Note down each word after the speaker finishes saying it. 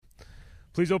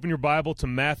Please open your Bible to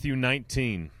Matthew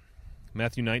 19.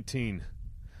 Matthew 19.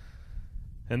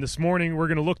 And this morning we're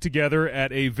going to look together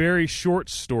at a very short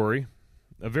story,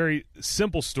 a very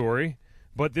simple story,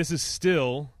 but this is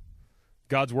still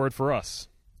God's word for us.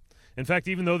 In fact,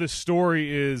 even though this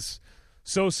story is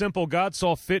so simple, God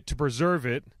saw fit to preserve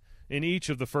it in each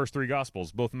of the first three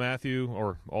Gospels, both Matthew,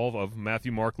 or all of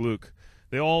Matthew, Mark, Luke.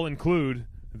 They all include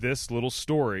this little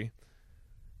story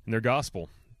in their Gospel.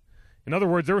 In other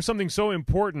words, there was something so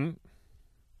important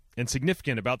and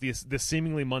significant about this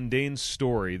seemingly mundane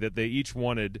story that they each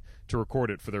wanted to record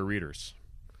it for their readers.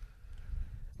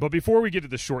 But before we get to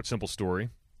the short, simple story,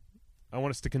 I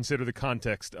want us to consider the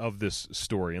context of this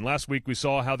story. And last week we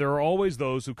saw how there are always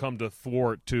those who come to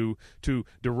thwart, to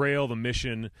derail the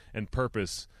mission and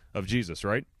purpose of Jesus,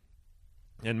 right?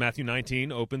 And Matthew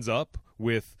 19 opens up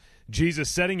with Jesus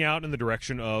setting out in the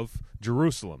direction of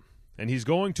Jerusalem. And he's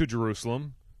going to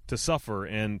Jerusalem to suffer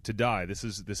and to die. This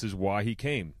is why he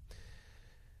came.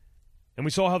 And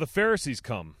we saw how the Pharisees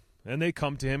come, and they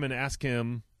come to him and ask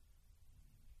him,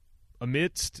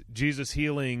 amidst Jesus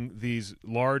healing these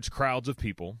large crowds of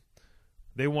people,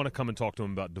 they want to come and talk to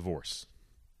him about divorce.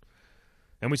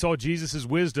 And we saw Jesus'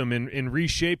 wisdom in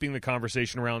reshaping the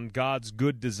conversation around God's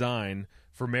good design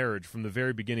for marriage from the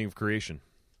very beginning of creation.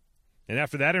 And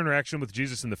after that interaction with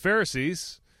Jesus and the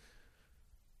Pharisees,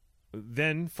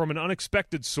 then from an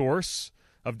unexpected source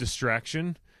of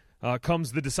distraction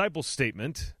comes the disciples'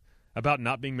 statement about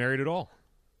not being married at all.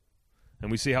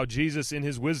 And we see how Jesus, in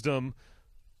his wisdom,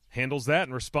 handles that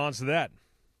and responds to that.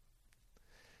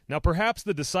 Now, perhaps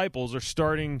the disciples are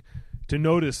starting to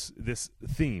notice this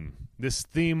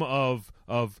theme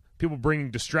of people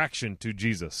bringing distraction to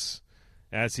Jesus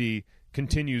as he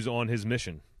continues on his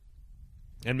mission.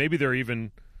 And maybe they're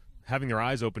even having their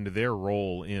eyes open to their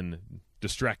role in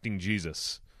distracting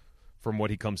Jesus from what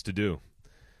he comes to do.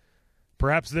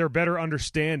 Perhaps they're better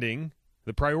understanding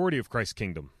the priority of Christ's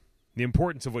kingdom, the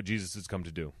importance of what Jesus has come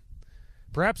to do.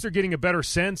 Perhaps they're getting a better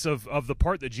sense of the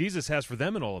part that Jesus has for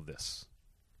them in all of this.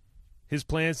 His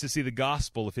plans to see the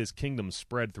gospel of his kingdom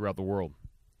spread throughout the world.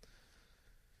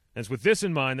 And it's with this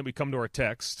in mind that we come to our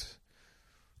text.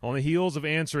 On the heels of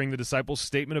answering the disciples'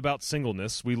 statement about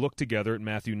singleness, we look together at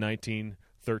Matthew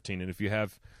 19:13. And if you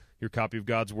have your copy of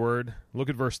God's Word, look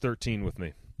at verse 13 with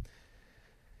me.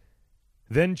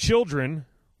 Then children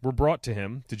were brought to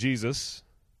him, to Jesus,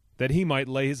 that he might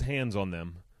lay his hands on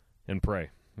them and pray.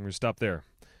 I'm going to stop there.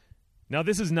 Now,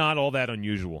 this is not all that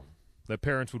unusual, that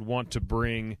parents would want to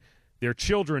bring their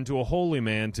children to a holy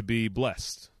man to be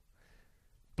blessed.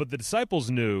 But the disciples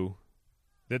knew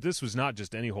that this was not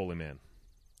just any holy man.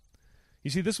 You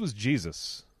see, this was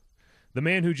Jesus, the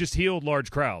man who just healed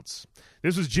large crowds.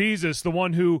 This was Jesus, the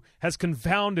one who has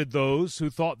confounded those who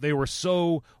thought they were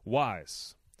so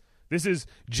wise. This is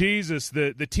Jesus,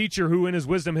 the teacher who in his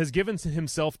wisdom has given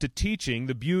himself to teaching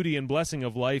the beauty and blessing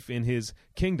of life in his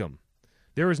kingdom.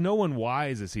 There is no one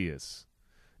wise as he is,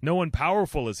 no one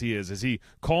powerful as he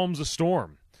calms a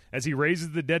storm, as he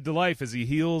raises the dead to life, as he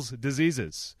heals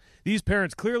diseases. These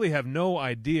parents clearly have no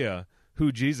idea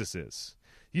who Jesus is.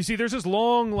 You see, there's this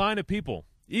long line of people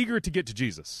eager to get to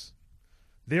Jesus.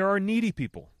 There are needy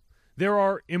people. There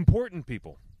are important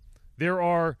people. There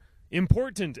are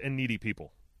important and needy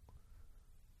people.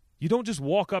 You don't just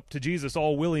walk up to Jesus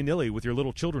all willy-nilly with your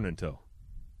little children in tow.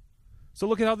 So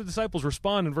look at how the disciples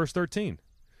respond in verse 13.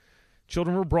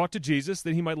 Children were brought to Jesus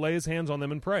that he might lay his hands on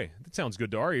them and pray. That sounds good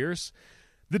to our ears.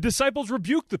 The disciples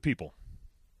rebuked the people.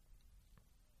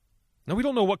 Now, we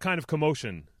don't know what kind of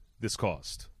commotion this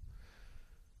caused.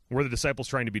 Were the disciples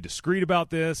trying to be discreet about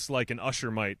this, like an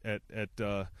usher might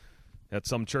at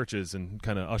some churches and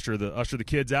kind of usher the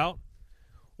kids out?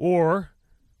 Or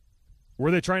were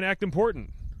they trying to act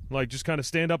important? Like just kind of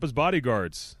stand up as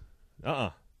bodyguards.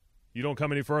 You don't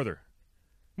come any further.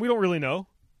 We don't really know.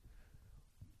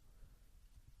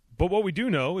 But what we do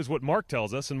know is what Mark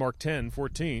tells us in Mark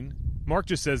 10:14. Mark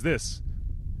just says this: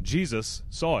 Jesus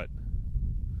saw it.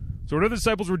 So whatever the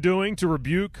disciples were doing to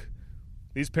rebuke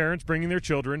these parents bringing their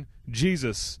children,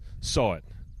 Jesus saw it.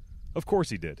 Of course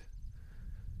he did.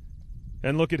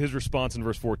 And look at his response in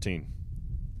verse 14.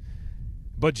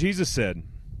 But Jesus said,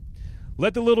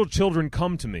 "Let the little children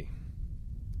come to me,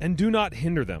 and do not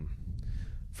hinder them,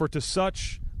 for to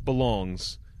such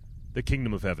belongs the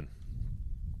kingdom of heaven."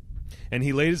 And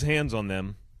he laid his hands on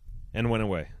them and went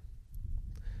away.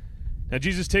 Now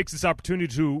Jesus takes this opportunity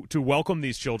to welcome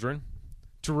these children,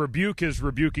 to rebuke his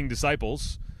rebuking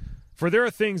disciples, for there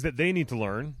are things that they need to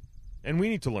learn, and we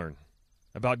need to learn,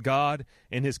 about God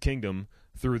and his kingdom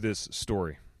through this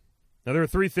story. Now there are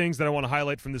three things that I want to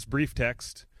highlight from this brief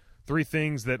text, three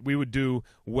things that we would do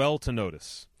well to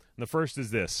notice. The first is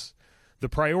this: the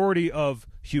priority of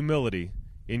humility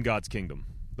in God's kingdom.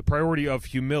 The priority of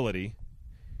humility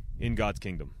in God's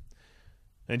kingdom.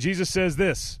 And Jesus says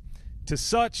this: to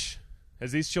such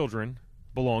as these children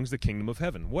belongs the kingdom of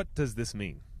heaven. What does this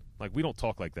mean? Like, we don't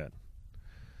talk like that.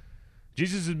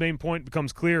 Jesus' main point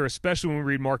becomes clear, especially when we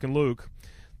read Mark and Luke.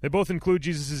 They both include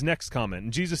Jesus' next comment.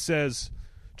 And Jesus says,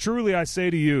 "Truly I say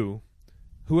to you,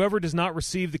 whoever does not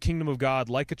receive the kingdom of God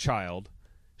like a child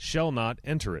shall not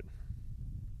enter it."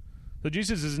 So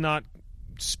Jesus is not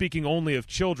speaking only of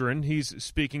children. He's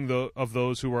speaking of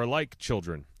those who are like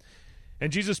children.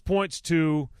 And Jesus points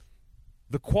to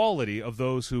the quality of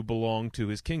those who belong to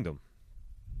his kingdom.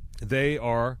 They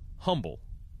are humble,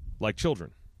 like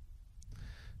children.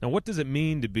 Now, what does it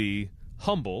mean to be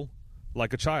humble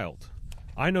like a child?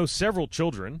 I know several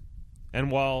children, and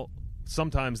while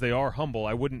sometimes they are humble,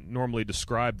 I wouldn't normally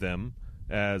describe them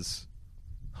as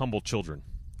humble children.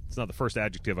 It's not the first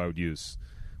adjective I would use.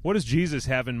 What does Jesus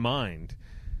have in mind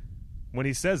when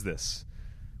he says this?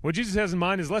 What Jesus has in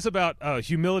mind is less about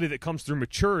humility that comes through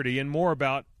maturity and more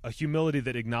about a humility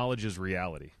that acknowledges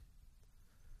reality.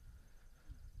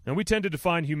 And we tend to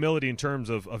define humility in terms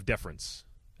of deference.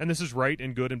 And this is right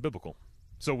and good and biblical.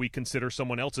 So we consider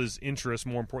someone else's interests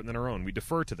more important than our own. We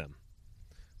defer to them.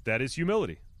 That is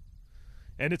humility.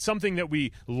 And it's something that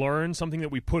we learn, something that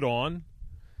we put on.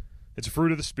 It's a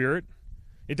fruit of the Spirit.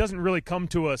 It doesn't really come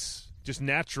to us just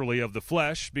naturally of the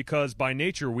flesh, because by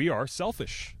nature we are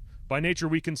selfish. By nature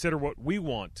we consider what we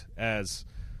want as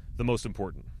the most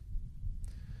important.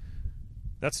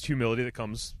 That's humility that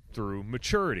comes through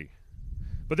maturity.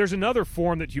 But there's another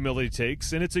form that humility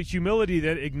takes, and it's a humility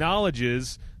that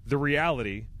acknowledges the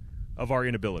reality of our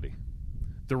inability,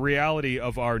 the reality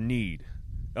of our need,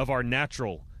 of our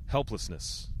natural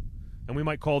helplessness. And we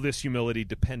might call this humility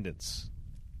dependence.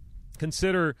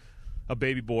 Consider a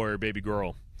baby boy or baby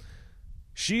girl.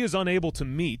 She is unable to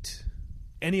meet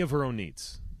any of her own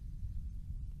needs.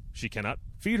 She cannot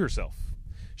feed herself.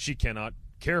 She cannot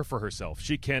care for herself.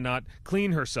 She cannot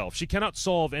clean herself. She cannot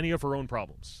solve any of her own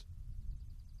problems.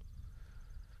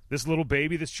 This little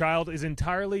baby, this child, is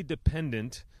entirely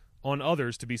dependent on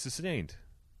others to be sustained.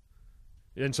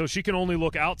 And so she can only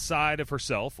look outside of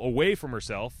herself, away from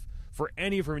herself, for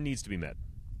any of her needs to be met.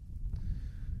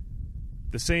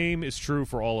 The same is true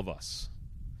for all of us.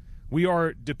 We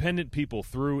are dependent people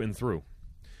through and through.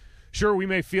 Sure, we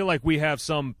may feel like we have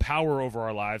some power over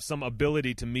our lives, some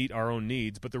ability to meet our own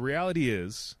needs, but the reality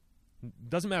is, it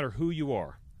doesn't matter who you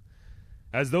are.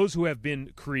 As those who have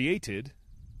been created,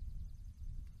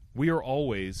 we are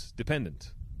always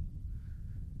dependent.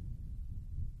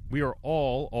 We are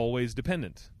all always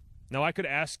dependent. Now, I could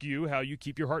ask you how you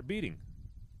keep your heart beating.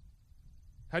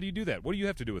 How do you do that? What do you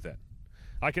have to do with that?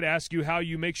 I could ask you how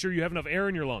you make sure you have enough air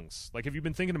in your lungs. Like, have you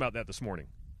been thinking about that this morning?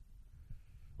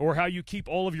 Or how you keep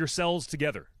all of your cells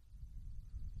together.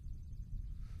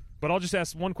 But I'll just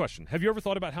ask one question. Have you ever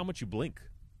thought about how much you blink?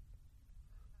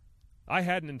 I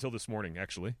hadn't until this morning,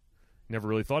 actually. Never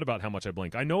really thought about how much I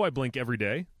blink. I know I blink every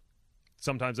day.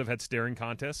 Sometimes I've had staring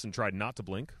contests and tried not to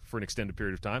blink for an extended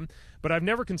period of time, but I've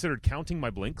never considered counting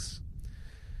my blinks.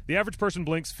 The average person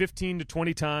blinks 15 to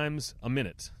 20 times a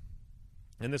minute.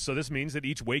 And this means that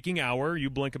each waking hour you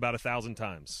blink about 1,000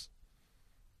 times.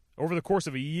 Over the course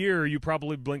of a year, you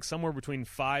probably blink somewhere between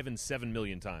 5 and 7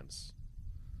 million times.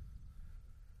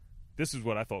 This is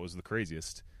what I thought was the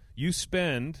craziest. You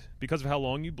spend, because of how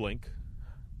long you blink,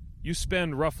 you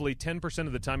spend roughly 10%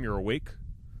 of the time you're awake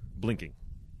blinking.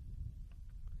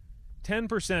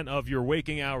 10% of your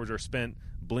waking hours are spent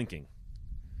blinking.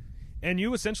 And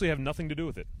you essentially have nothing to do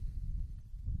with it.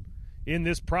 In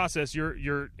this process,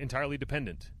 you're entirely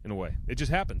dependent in a way. It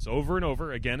just happens over and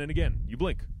over, again and again. You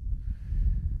blink.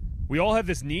 We all have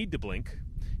this need to blink.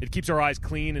 It keeps our eyes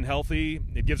clean and healthy.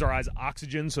 It gives our eyes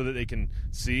oxygen so that they can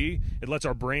see. It lets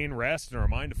our brain rest and our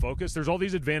mind to focus. There's all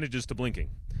these advantages to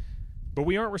blinking. But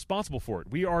we aren't responsible for it.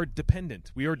 We are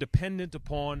dependent. We are dependent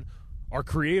upon our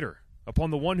Creator,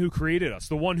 upon the one who created us,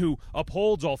 the one who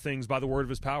upholds all things by the word of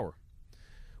his power.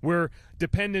 We're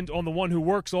dependent on the one who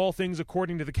works all things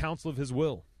according to the counsel of his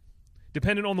will.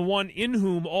 Dependent on the one in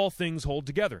whom all things hold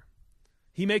together.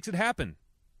 He makes it happen.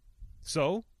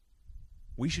 So,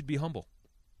 we should be humble.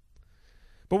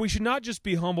 But we should not just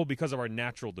be humble because of our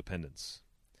natural dependence.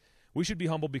 We should be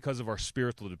humble because of our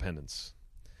spiritual dependence.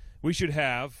 We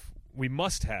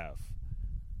must have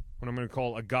what I'm going to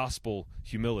call a gospel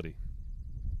humility.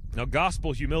 Now,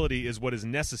 gospel humility is what is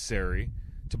necessary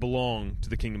to belong to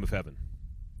the kingdom of heaven.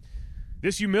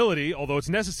 This humility, although it's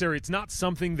necessary, it's not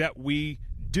something that we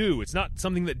do. It's not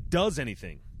something that does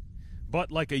anything.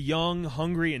 But like a young,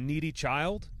 hungry, and needy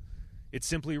child, it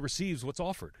simply receives what's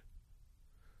offered.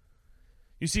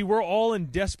 You see, we're all in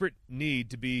desperate need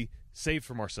to be saved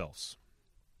from ourselves,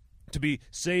 to be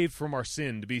saved from our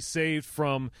sin, to be saved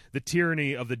from the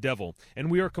tyranny of the devil.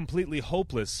 And we are completely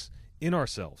hopeless in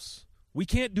ourselves. We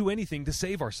can't do anything to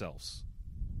save ourselves.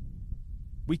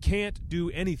 We can't do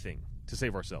anything to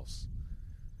save ourselves.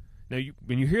 Now,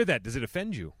 when you hear that, does it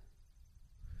offend you?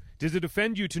 Does it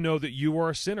offend you to know that you are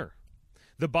a sinner?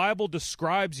 The Bible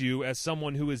describes you as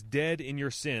someone who is dead in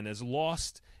your sin, as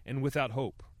lost and without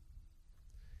hope.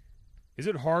 Is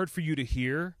it hard for you to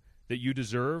hear that you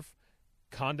deserve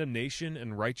condemnation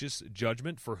and righteous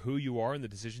judgment for who you are and the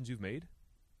decisions you've made?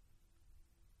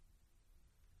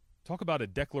 Talk about a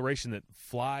declaration that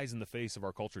flies in the face of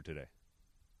our culture today.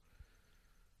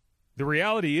 The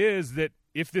reality is that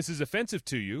if this is offensive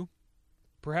to you,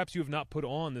 perhaps you have not put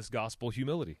on this gospel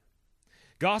humility.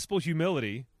 Gospel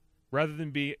humility, rather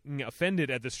than being offended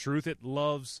at this truth, it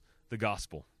loves the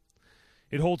gospel.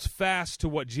 It holds fast to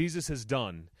what Jesus has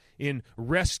done in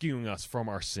rescuing us from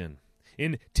our sin,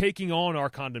 in taking on our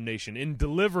condemnation, in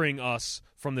delivering us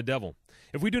from the devil.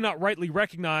 If we do not rightly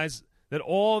recognize that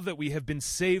all that we have been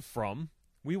saved from,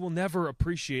 we will never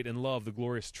appreciate and love the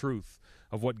glorious truth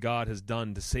of what God has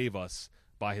done to save us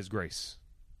by his grace.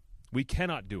 We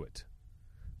cannot do it,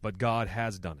 but God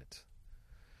has done it.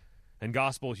 And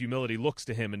gospel humility looks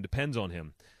to him and depends on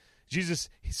him. Jesus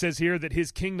says here that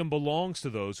his kingdom belongs to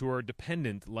those who are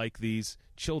dependent like these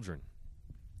children,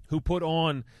 who put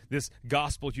on this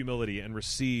gospel humility and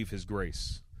receive his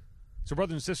grace. So,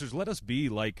 brothers and sisters, let us be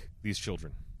like these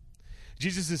children.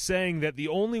 Jesus is saying that the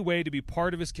only way to be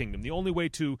part of his kingdom, the only way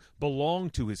to belong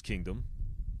to his kingdom,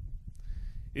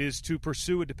 is to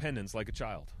pursue a dependence like a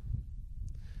child.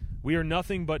 We are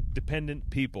nothing but dependent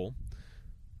people,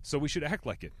 so we should act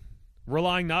like it,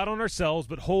 relying not on ourselves,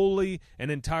 but wholly and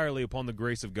entirely upon the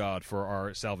grace of God for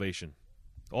our salvation.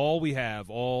 All we have,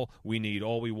 all we need,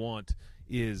 all we want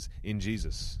is in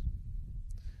Jesus.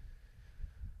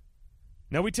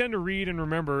 Now, we tend to read and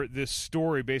remember this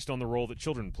story based on the role that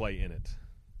children play in it.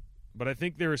 But I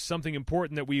think there is something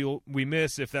important that we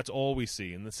miss if that's all we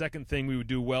see. And the second thing we would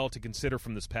do well to consider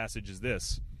from this passage is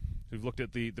this. We've looked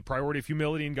at the priority of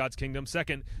humility in God's kingdom.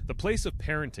 Second, the place of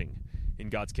parenting in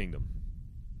God's kingdom.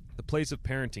 The place of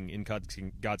parenting in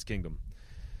God's kingdom.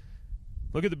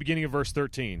 Look at the beginning of verse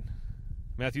 13.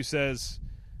 Matthew says,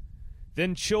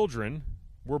 "Then children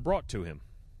were brought to him."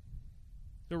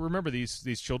 So remember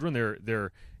these children,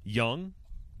 they're young,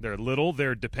 they're little,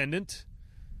 they're dependent.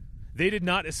 They did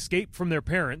not escape from their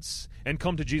parents and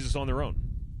come to Jesus on their own.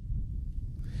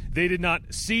 They did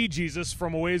not see Jesus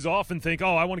from a ways off and think,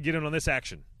 oh, I want to get in on this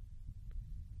action.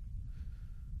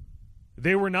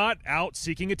 They were not out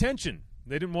seeking attention.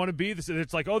 They didn't want to be this.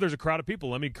 It's like, oh, there's a crowd of people.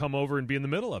 Let me come over and be in the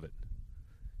middle of it.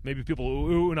 Maybe people,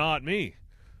 ooh, not me.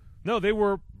 No, they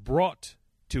were brought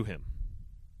to him.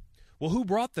 Well, who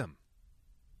brought them?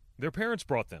 Their parents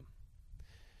brought them.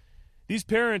 These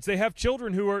parents, they have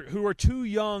children who are too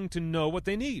young to know what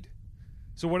they need.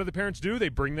 So what do the parents do? They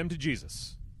bring them to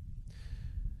Jesus.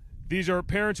 These are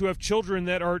parents who have children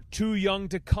that are too young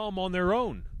to come on their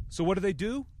own. So what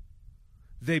do?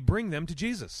 They bring them to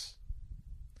Jesus.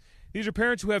 These are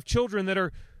parents who have children that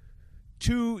are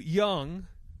too young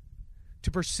to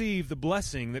perceive the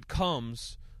blessing that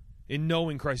comes in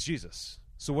knowing Christ Jesus.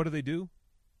 So what do?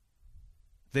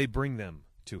 They bring them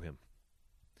to him.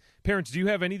 Parents, do you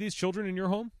have any of these children in your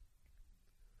home?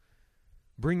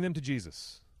 Bring them to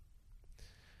Jesus.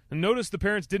 And notice the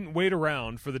parents didn't wait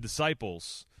around for the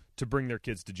disciples to bring their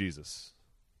kids to Jesus.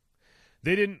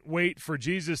 They didn't wait for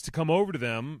Jesus to come over to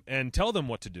them and tell them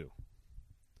what to do.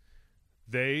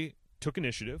 They took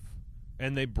initiative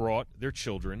and they brought their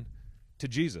children to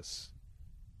Jesus.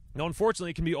 Now,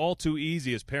 unfortunately, it can be all too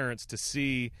easy as parents to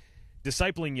see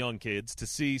discipling young kids, to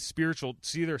see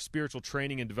their spiritual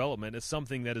training and development as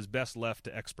something that is best left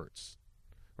to experts,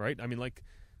 right? I mean, like,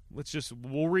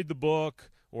 we'll read the book,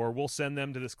 or we'll send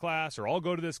them to this class, or I'll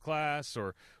go to this class,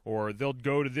 or they'll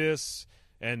go to this,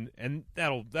 and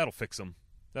that'll fix them.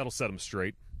 That'll set them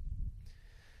straight.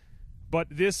 But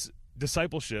this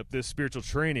discipleship, this spiritual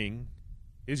training,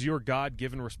 is your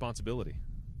God-given responsibility.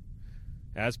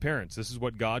 As parents, this is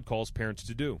what God calls parents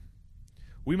to do.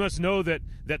 We must know that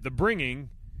the bringing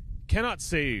cannot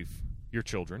save your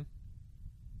children.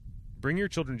 Bringing your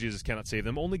children to Jesus cannot save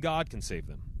them. Only God can save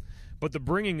them. But the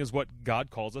bringing is what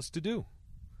God calls us to do.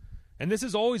 And this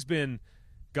has always been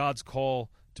God's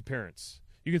call to parents.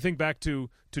 You can think back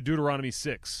to Deuteronomy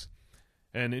 6.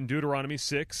 And in Deuteronomy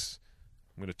 6,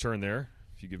 I'm going to turn there,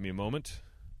 if you give me a moment.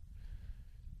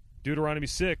 Deuteronomy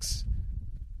 6,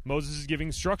 Moses is giving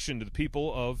instruction to the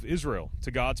people of Israel,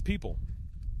 to God's people.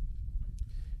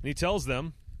 And he tells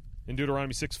them in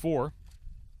Deuteronomy 6:4,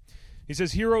 He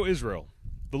says, "Hear, O Israel,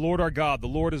 the Lord our God, the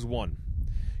Lord is one.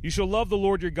 You shall love the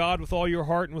Lord your God with all your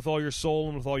heart and with all your soul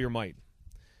and with all your might.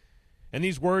 And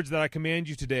these words that I command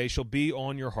you today shall be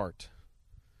on your heart."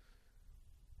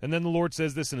 And then the Lord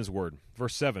says this in his word,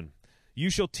 verse 7, "You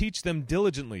shall teach them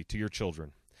diligently to your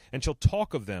children, and shall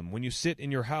talk of them when you sit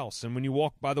in your house, and when you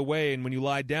walk by the way, and when you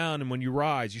lie down, and when you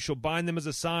rise. You shall bind them as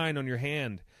a sign on your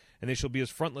hand, and they shall be as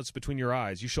frontlets between your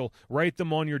eyes. You shall write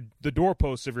them on the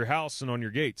doorposts of your house and on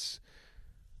your gates."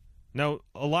 Now,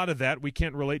 a lot of that we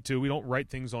can't relate to. We don't write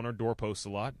things on our doorposts a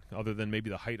lot, other than maybe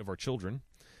the height of our children.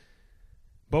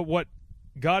 But what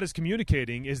God is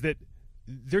communicating is that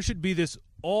there should be this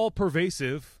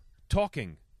all-pervasive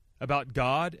talking about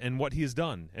God and what he has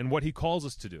done and what he calls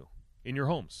us to do in your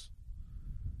homes.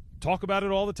 Talk about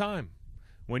it all the time.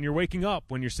 When you're waking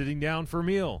up, when you're sitting down for a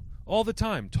meal, all the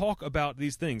time, talk about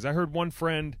these things. I heard one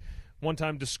friend one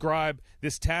time describe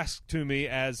this task to me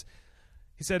as,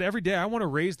 he said, every day I want to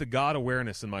raise the God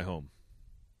awareness in my home.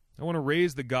 I want to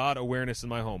raise the God awareness in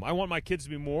my home. I want my kids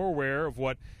to be more aware of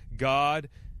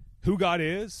who God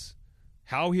is,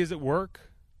 how he is at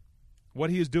work,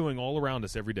 what he is doing all around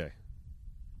us every day.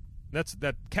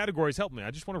 That category has helped me.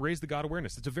 I just want to raise the God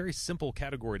awareness. It's a very simple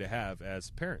category to have as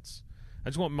parents. I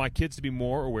just want my kids to be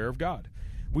more aware of God.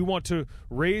 We want to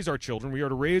raise our children. We are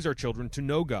to raise our children to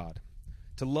know God,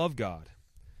 to love God,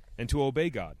 and to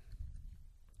obey God.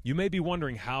 You may be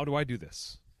wondering, how do I do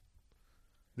this?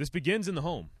 This begins in the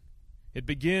home. It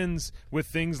begins with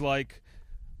things like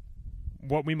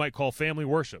what we might call family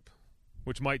worship,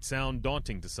 which might sound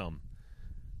daunting to some.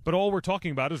 But all we're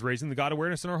talking about is raising the God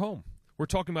awareness in our home. We're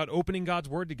talking about opening God's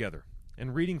Word together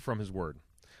and reading from his Word.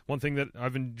 One thing that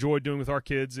I've enjoyed doing with our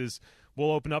kids is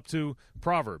we'll open up to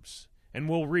Proverbs, and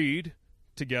we'll read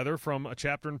together from a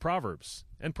chapter in Proverbs.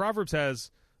 And Proverbs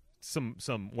has some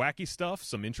wacky stuff,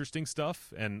 some interesting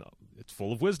stuff, and it's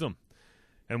full of wisdom.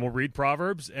 And we'll read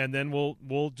Proverbs, and then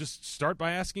we'll just start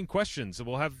by asking questions. And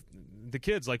we'll have the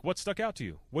kids, like, what stuck out to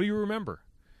you? What do you remember?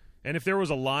 And if there was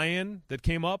a lion that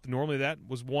came up, normally that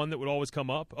was one that would always come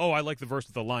up. Oh, I like the verse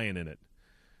with the lion in it.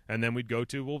 And then we'd go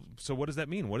to, well, so what does that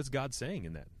mean? What is God saying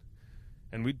in that?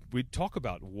 And we'd talk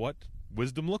about what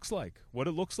wisdom looks like, what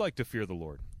it looks like to fear the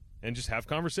Lord, and just have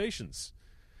conversations.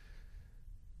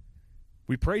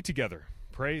 We pray together.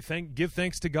 Give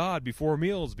thanks to God before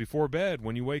meals, before bed,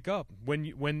 when you wake up,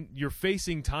 when you're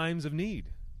facing times of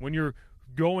need, when you're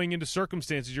going into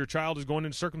circumstances, your child is going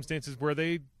into circumstances where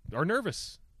they are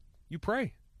nervous. You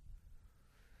pray.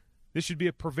 This should be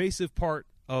a pervasive part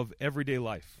of everyday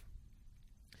life.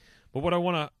 But what I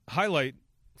want to highlight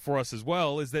for us as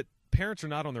well is that parents are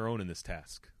not on their own in this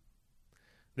task.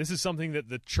 This is something that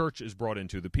the church is brought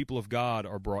into, the people of God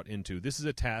are brought into. This is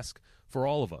a task for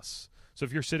all of us. So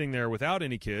if you're sitting there without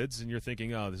any kids and you're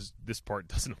thinking, oh, this part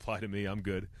doesn't apply to me, I'm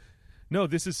good. No,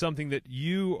 this is something that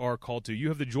you are called to. You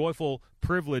have the joyful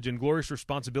privilege and glorious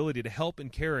responsibility to help in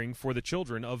caring for the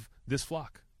children of this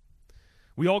flock.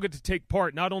 We all get to take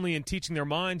part not only in teaching their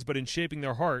minds, but in shaping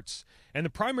their hearts. And the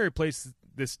primary place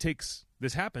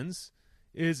this happens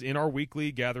is in our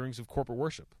weekly gatherings of corporate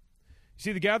worship. You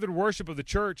see, the gathered worship of the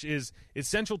church is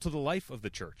essential to the life of the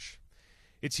church.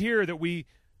 It's here that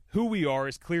who we are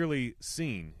is clearly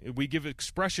seen. We give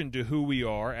expression to who we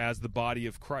are as the body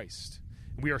of Christ.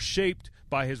 We are shaped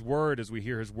by his word as we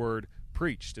hear his word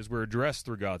preached, as we're addressed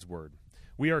through God's word.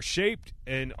 We are shaped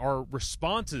in our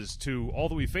responses to all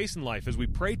that we face in life as we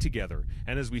pray together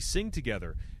and as we sing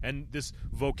together. And this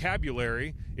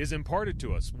vocabulary is imparted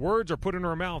to us. Words are put in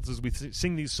our mouths as we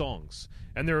sing these songs.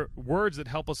 And they're words that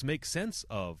help us make sense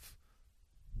of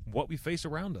what we face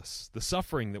around us, the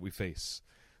suffering that we face,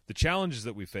 the challenges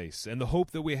that we face, and the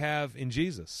hope that we have in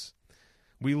Jesus.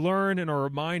 We learn and are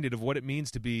reminded of what it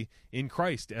means to be in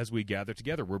Christ as we gather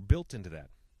together. We're built into that.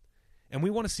 And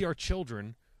we want to see our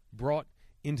children brought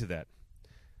into that.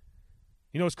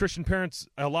 You know, as Christian parents,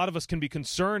 a lot of us can be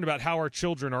concerned about how our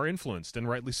children are influenced, and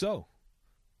rightly so.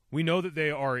 We know that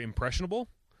they are impressionable,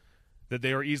 that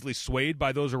they are easily swayed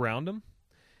by those around them.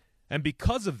 And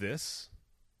because of this,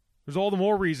 there's all the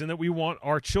more reason that we want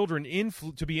our children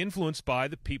to be influenced by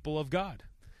the people of God.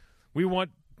 We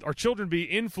want our children to be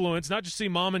influenced, not just see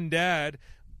mom and dad,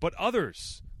 but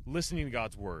others listening to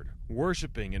God's word,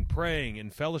 worshiping and praying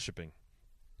and fellowshipping.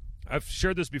 I've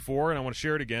shared this before, and I want to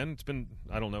share it again. It's been,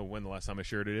 I don't know when the last time I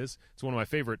shared it is. It's one of my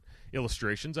favorite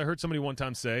illustrations. I heard somebody one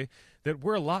time say that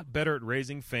we're a lot better at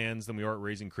raising fans than we are at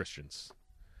raising Christians.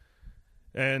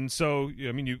 And so,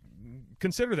 I mean, you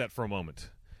consider that for a moment.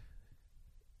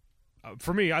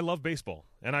 For me, I love baseball,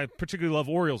 and I particularly love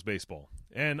Orioles baseball.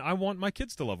 And I want my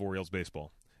kids to love Orioles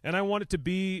baseball. And I want it to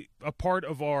be a part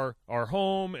of our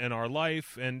home and our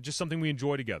life and just something we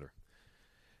enjoy together.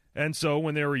 And so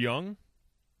when they were young,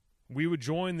 we would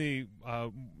join the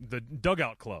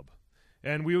dugout club,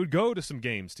 and we would go to some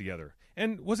games together.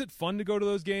 And was it fun to go to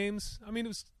those games? I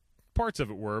mean, parts of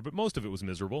it were, but most of it was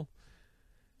miserable.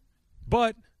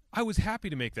 But I was happy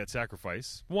to make that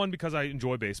sacrifice. One, because I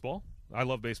enjoy baseball. I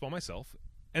love baseball myself.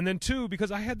 And then two,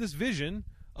 because I had this vision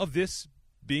of this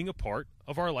being a part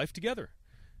of our life together.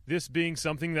 This being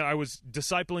something that I was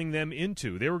discipling them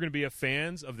into. They were going to be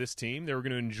fans of this team. They were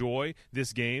going to enjoy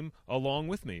this game along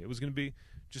with me. It was going to be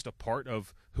just a part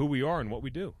of who we are and what we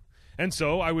do. And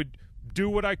so I would do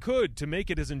what I could to make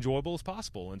it as enjoyable as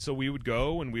possible. And so we would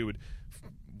go and we would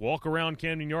walk around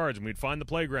Camden Yards, and we'd find the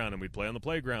playground, and we'd play on the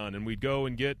playground, and we'd go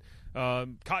and get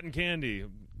cotton candy.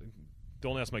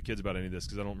 Don't ask my kids about any of this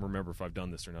because I don't remember if I've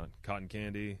done this or not. Cotton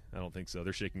candy? I don't think so.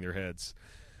 They're shaking their heads.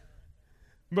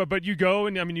 But you go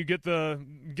and, I mean, you get the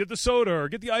soda or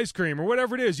get the ice cream or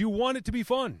whatever it is. You want it to be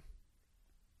fun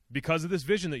because of this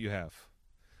vision that you have.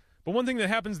 But one thing that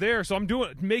happens there, so I'm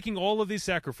making all of these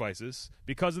sacrifices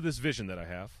because of this vision that I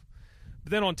have.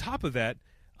 But then on top of that,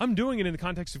 I'm doing it in the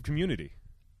context of community,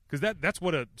 because that's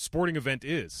what a sporting event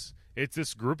is. It's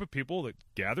this group of people that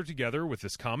gather together with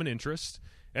this common interest,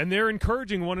 and they're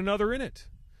encouraging one another in it.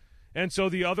 And so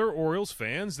the other Orioles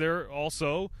fans, they're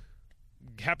also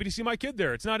happy to see my kid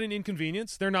there. It's not an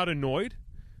inconvenience. They're not annoyed.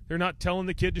 They're not telling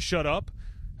the kid to shut up.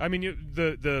 I mean,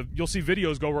 you'll see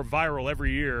videos go viral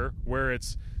every year where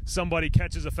it's somebody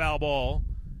catches a foul ball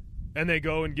and they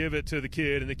go and give it to the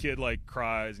kid, and the kid like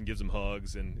cries and gives him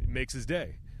hugs and it makes his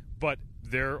day. But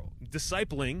they're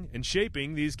discipling and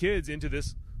shaping these kids into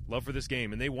this love for this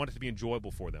game, and they want it to be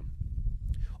enjoyable for them.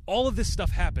 All of this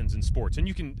stuff happens in sports,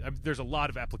 and there's a lot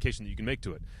of application that you can make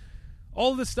to it.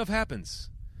 All of this stuff happens.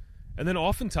 And then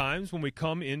oftentimes when we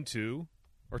come into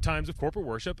our times of corporate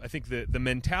worship, I think the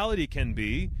mentality can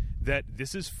be that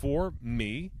this is for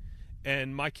me,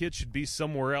 and my kids should be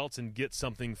somewhere else and get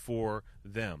something for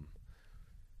them.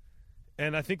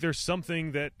 And I think there's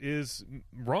something that is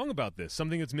wrong about this,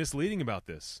 something that's misleading about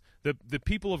this. The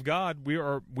people of God, we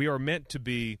are meant to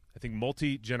be, I think,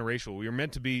 multi-generational. We are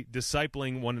meant to be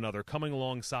discipling one another, coming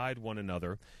alongside one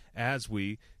another as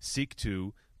we seek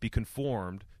to be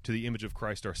conformed to the image of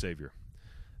Christ our Savior.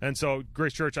 And so,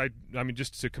 Grace Church, I mean,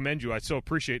 just to commend you, I so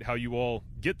appreciate how you all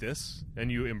get this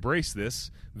and you embrace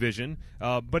this vision.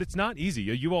 But it's not easy.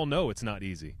 You all know it's not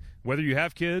easy. Whether you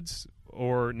have kids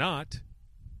or not,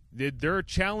 there are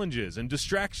challenges and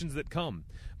distractions that come.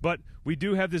 But we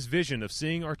do have this vision of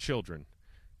seeing our children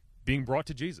being brought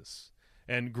to Jesus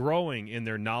and growing in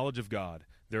their knowledge of God,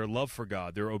 their love for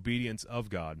God, their obedience of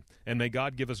God. And may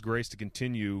God give us grace to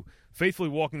continue faithfully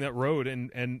walking that road,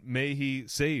 and may He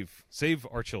save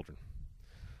our children.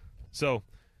 So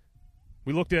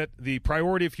we looked at the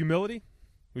priority of humility.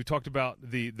 We've talked about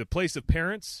the place of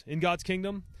parents in God's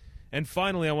kingdom. And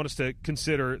finally, I want us to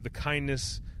consider the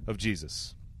kindness of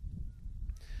Jesus.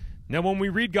 Now, when we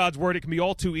read God's Word, it can be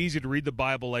all too easy to read the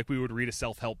Bible like we would read a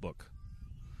self-help book.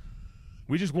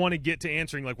 We just want to get to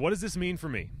answering, like, what does this mean for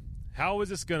me? How is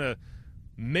this going to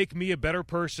make me a better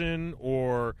person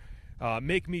or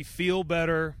make me feel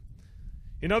better?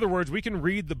 In other words, we can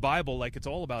read the Bible like it's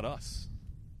all about us.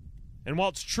 And while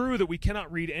it's true that we cannot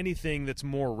read anything that's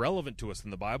more relevant to us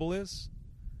than the Bible is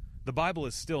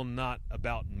still not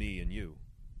about me and you.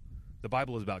 The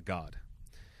Bible is about God.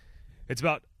 It's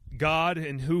about God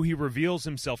and who He reveals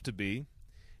Himself to be.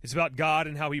 It's about God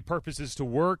and how He purposes to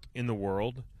work in the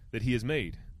world that He has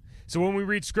made. So when we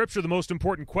read Scripture, the most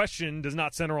important question does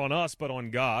not center on us, but on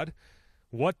God.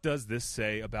 What does this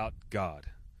say about God?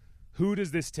 Who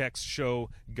does this text show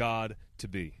God to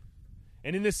be?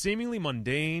 And in this seemingly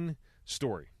mundane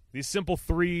story, these simple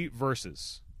 3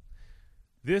 verses,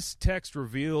 this text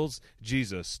reveals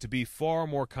Jesus to be far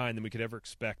more kind than we could ever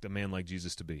expect a man like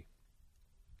Jesus to be.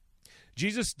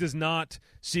 Jesus does not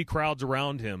see crowds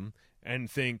around Him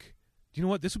and think, do you know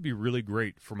what, this would be really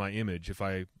great for my image if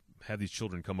I have these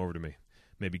children come over to me.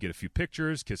 Maybe get a few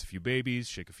pictures, kiss a few babies,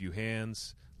 shake a few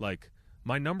hands. Like,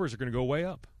 my numbers are going to go way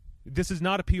up. This is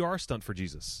not a PR stunt for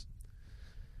Jesus.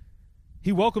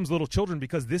 He welcomes little children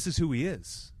because this is who He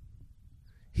is.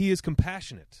 He is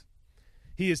compassionate.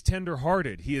 He is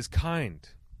tender-hearted. He is kind.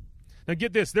 Now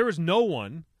get this, there is no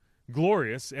one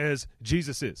glorious as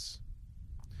Jesus is.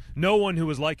 No one who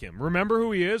is like Him. Remember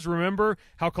who He is. Remember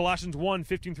how Colossians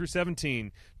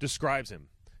 1:15-17 describes Him.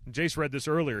 Jace read this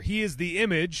earlier. He is the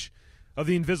image of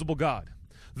the invisible God,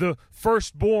 the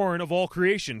firstborn of all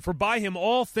creation. For by Him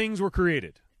all things were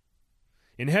created,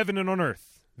 in heaven and on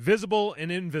earth, visible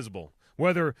and invisible,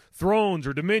 whether thrones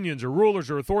or dominions or rulers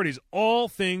or authorities, all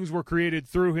things were created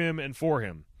through Him and for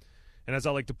Him. And as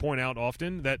I like to point out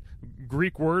often, that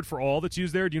Greek word for all that's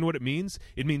used there, do you know what it means?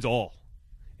 It means all.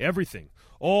 Everything.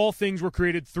 All things were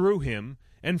created through him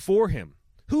and for him.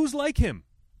 Who's like him?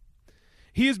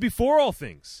 He is before all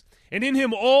things, and in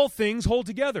him all things hold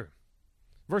together.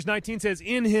 Verse 19 says,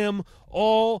 in him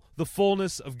all the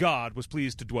fullness of God was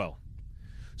pleased to dwell.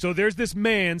 So there's this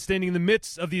man standing in the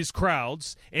midst of these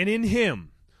crowds, and in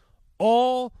him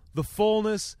all the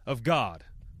fullness of God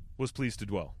was pleased to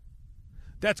dwell.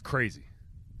 That's crazy.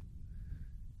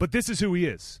 But this is who he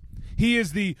is. He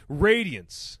is the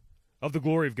radiance of the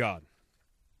glory of God.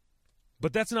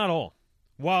 But that's not all.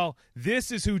 While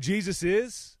this is who Jesus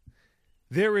is,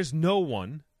 there is no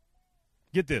one,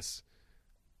 get this,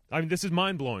 I mean, this is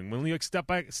mind-blowing. When you step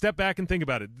back and think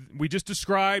about it. We just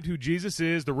described who Jesus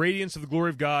is, the radiance of the glory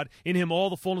of God. In him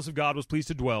all the fullness of God was pleased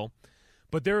to dwell.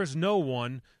 But there is no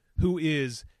one who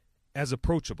is as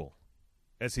approachable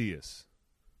as he is.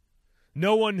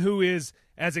 No one who is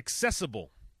as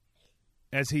accessible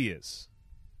as he is.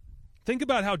 Think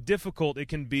about how difficult it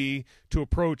can be to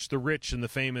approach the rich and the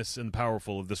famous and the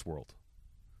powerful of this world.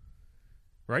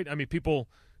 Right? I mean, people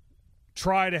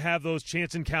try to have those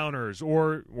chance encounters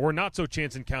or not so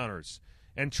chance encounters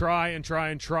and try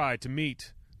to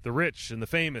meet the rich and the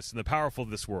famous and the powerful of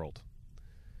this world.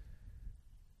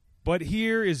 But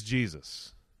here is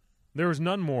Jesus. There is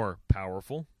none more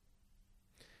powerful.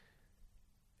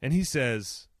 And he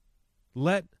says,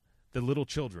 let the little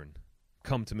children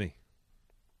come to me.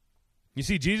 You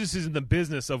see, Jesus is in the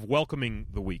business of welcoming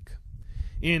the weak,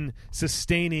 in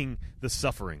sustaining the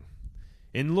suffering,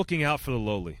 in looking out for the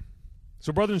lowly.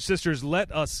 So, brothers and sisters,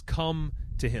 let us come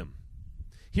to him.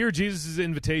 Hear Jesus'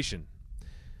 invitation.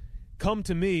 Come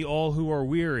to me, all who are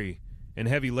weary and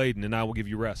heavy laden, and I will give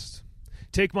you rest.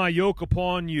 Take my yoke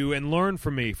upon you and learn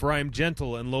from me, for I am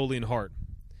gentle and lowly in heart,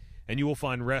 and you will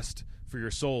find rest for your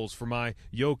souls, for my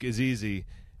yoke is easy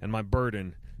and my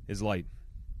burden is light.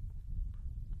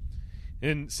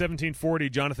 In 1740,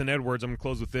 Jonathan Edwards, I'm going to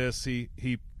close with this,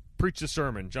 he preached a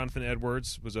sermon. Jonathan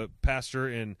Edwards was a pastor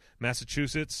in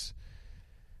Massachusetts,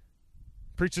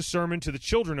 preached a sermon to the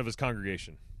children of his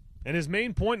congregation. And his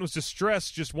main point was to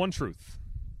stress just one truth.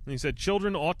 And he said,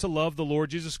 children ought to love the Lord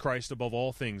Jesus Christ above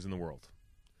all things in the world.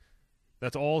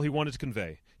 That's all he wanted to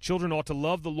convey. Children ought to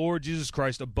love the Lord Jesus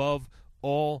Christ above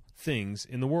all things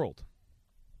in the world.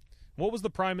 What was the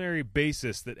primary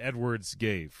basis that Edwards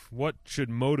gave? What should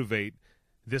motivate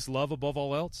this love above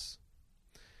all else?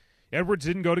 Edwards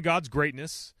didn't go to God's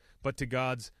greatness, but to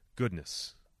God's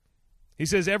goodness. He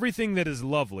says everything that is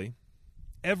lovely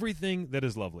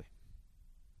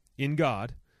in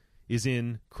God is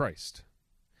in Christ.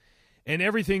 And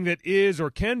everything that is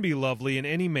or can be lovely in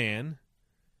any man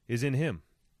is in him.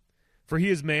 For he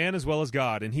is man as well as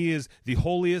God, and he is the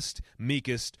holiest,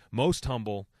 meekest, most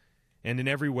humble, and in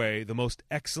every way the most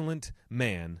excellent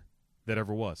man that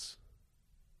ever was.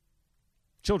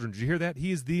 Children, did you hear that?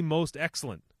 He is the most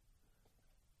excellent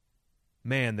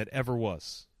man that ever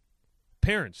was.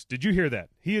 Parents, did you hear that?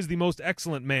 He is the most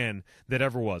excellent man that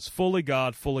ever was. Fully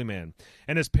God, fully man.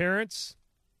 And as parents,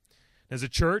 as a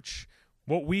church,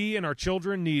 what we and our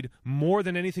children need more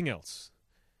than anything else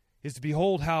is to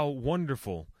behold how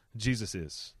wonderful Jesus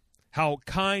is, how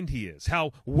kind he is,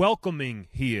 how welcoming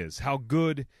he is, how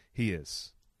good he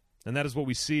is. And that is what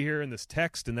we see here in this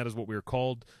text, and that is what we are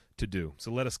called to do.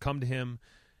 So let us come to him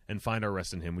and find our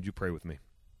rest in him. Would you pray with me?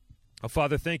 Oh,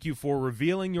 Father, thank you for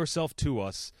revealing yourself to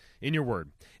us in your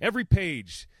word. Every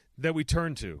page that we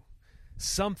turn to,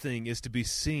 something is to be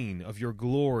seen of your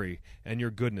glory and your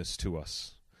goodness to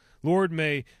us. Lord,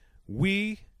 may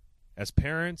we, as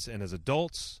parents and as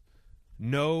adults,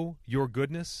 know your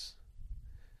goodness,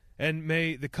 and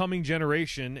may the coming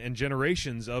generation and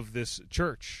generations of this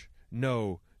church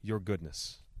know your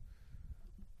goodness.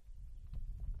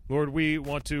 Lord, we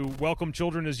want to welcome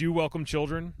children as you welcome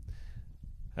children,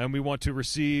 and we want to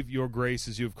receive your grace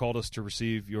as you have called us to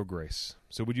receive your grace.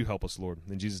 So would you help us, Lord?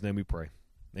 In Jesus' name we pray.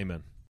 Amen.